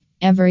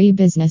Every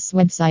business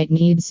website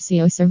needs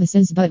SEO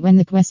services, but when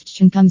the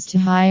question comes to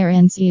hire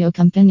an SEO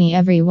company,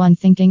 everyone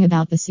thinking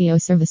about the SEO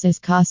services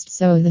cost.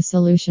 So the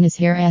solution is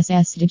here.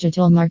 SS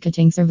Digital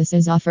Marketing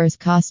Services offers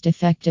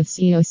cost-effective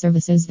SEO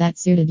services that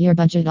suited your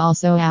budget.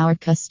 Also, our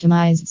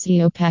customized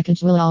SEO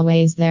package will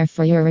always there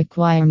for your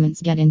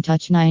requirements. Get in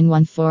touch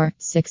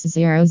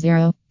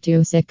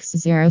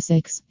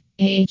 914-600-2606.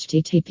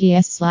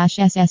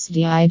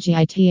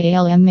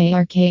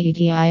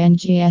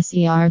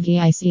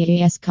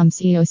 https://ssdigitalmarketingservices.com.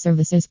 SEO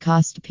services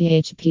cost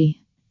PHP.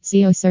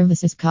 SEO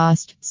services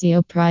cost,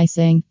 SEO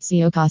pricing,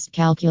 SEO cost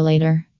calculator.